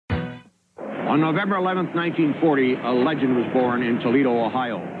On November 11th, 1940, a legend was born in Toledo,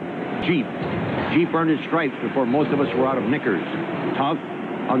 Ohio. Jeep. Jeep earned its stripes before most of us were out of knickers. Tough,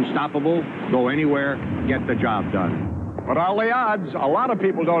 unstoppable, go anywhere, get the job done. But all the odds, a lot of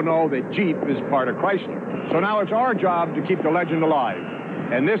people don't know that Jeep is part of Chrysler. So now it's our job to keep the legend alive.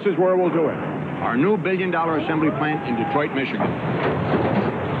 And this is where we'll do it. Our new billion-dollar assembly plant in Detroit, Michigan.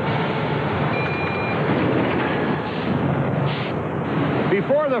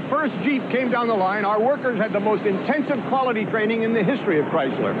 Before the first Jeep came down the line, our workers had the most intensive quality training in the history of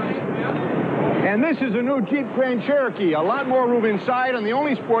Chrysler. And this is a new Jeep Grand Cherokee, a lot more room inside, and the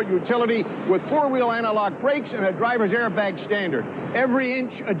only sport utility with four-wheel analog brakes and a driver's airbag standard. Every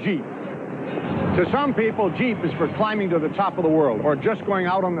inch a Jeep. To some people, Jeep is for climbing to the top of the world or just going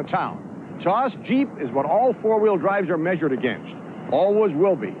out on the town. To us, Jeep is what all four-wheel drives are measured against. Always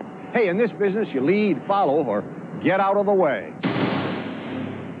will be. Hey, in this business, you lead, follow, or get out of the way.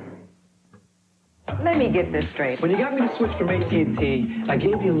 Let me get this straight. When you got me to switch from AT&T, I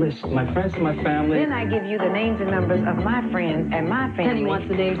gave you a list of my friends and my family. Then I give you the names and numbers of my friends and my family. Then he wants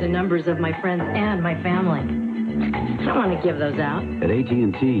the names and numbers of my friends and my family. I don't want to give those out. At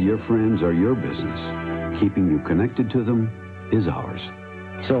AT&T, your friends are your business. Keeping you connected to them is ours.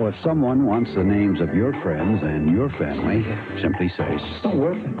 So if someone wants the names of your friends and your family, simply say, It's just not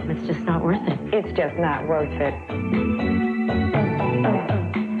worth it. It's just not worth it. It's just not worth it.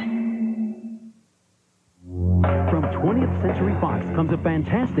 From 20th Century Fox comes a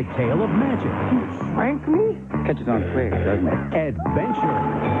fantastic tale of magic. Frankly? Catches on quick, doesn't it? Adventure.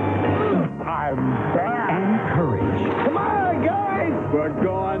 I'm back. And courage. Come on, guys! We're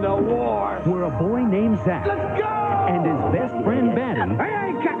going to war. Where a boy named Zach Let's go! and his best friend Batty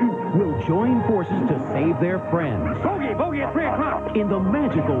Hey, Captain! will join forces to save their friends Bogey at 3 o'clock. in the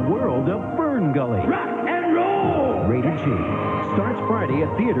magical world of Fern Gully. Rock and roll! Rated G. Starts Friday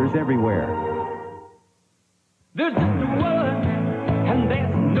at theaters everywhere. There's just a word, and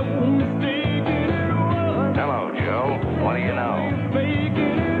there's no mistake in it. Hello, Joe. What do you know? Fake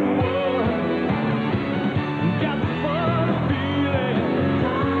it just for the feeling.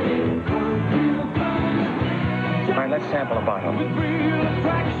 All right, let's sample a bottle. With real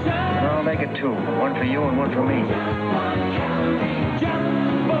attraction. I'll make it 2. 1 for you and 1 for me. Just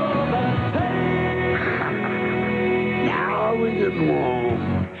for the taste. Now we get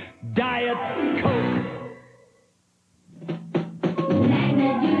warm. Diet Coke. Magna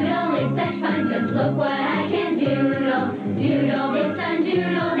Doodle is such fun, just look what I can doodle. Doodle this and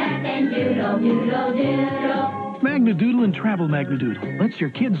doodle that, then doodle, doodle, doodle. Magna Doodle and Travel Magna Doodle lets your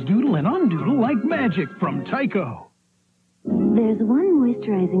kids doodle and undoodle like magic from Tyco. There's one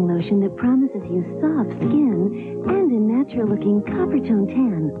moisturizing lotion that promises you soft skin and a natural-looking Coppertone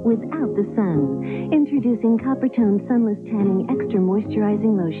tan without the sun. Introducing Coppertone Sunless Tanning Extra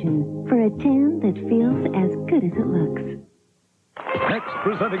Moisturizing Lotion for a tan that feels as good as it looks. Next,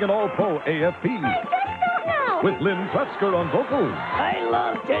 presenting an all-pro AFHV. With Lynn Kratsker on vocals. I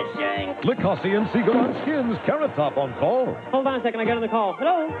love kissing. Likossi and Siegel on skins. Carrot Top on call. Hold on a second, I got on the call.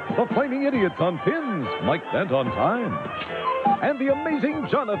 Hello? The Flaming Idiots on pins. Mike Bent on time. And the amazing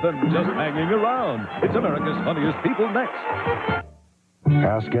Jonathan just hanging around. It's America's Funniest People next.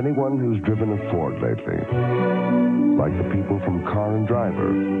 Ask anyone who's driven a Ford lately. Like the people from Car and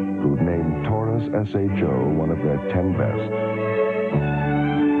Driver, who'd named Taurus SHO one of their 10 best.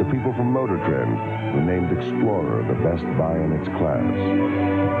 The people from Motor Trend, who named Explorer the best buy in its class.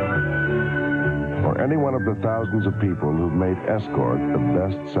 Or any one of the thousands of people who've made Escort the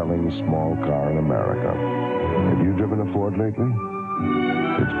best-selling small car in America. Have you driven a Ford lately?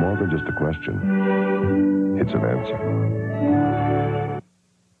 It's more than just a question. It's an answer.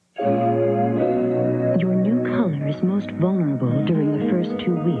 Your new color is most vulnerable during the first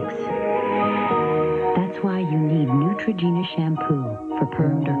 2 weeks. That's why you need Neutrogena Shampoo for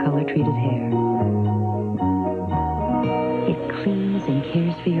permed or color-treated hair. It cleans and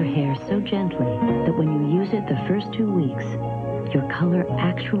cares for your hair so gently that when you use it the first 2 weeks, your color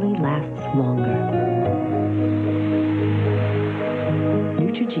actually lasts longer.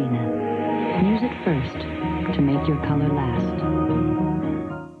 Neutrogena. Use it first to make your color last.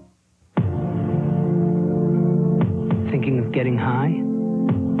 Thinking of getting high?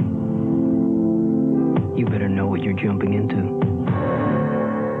 You better know what you're jumping into.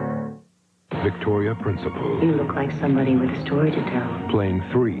 Victoria Principal. You look like somebody with a story to tell. Playing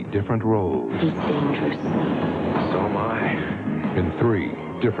 3 different roles. He's dangerous. So am I. In 3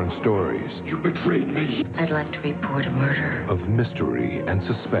 different stories. You betrayed me. I'd like to report a murder. Of mystery and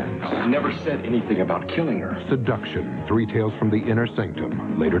suspense. I never said anything about killing her. Seduction. 3 tales from the Inner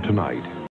Sanctum. Later tonight.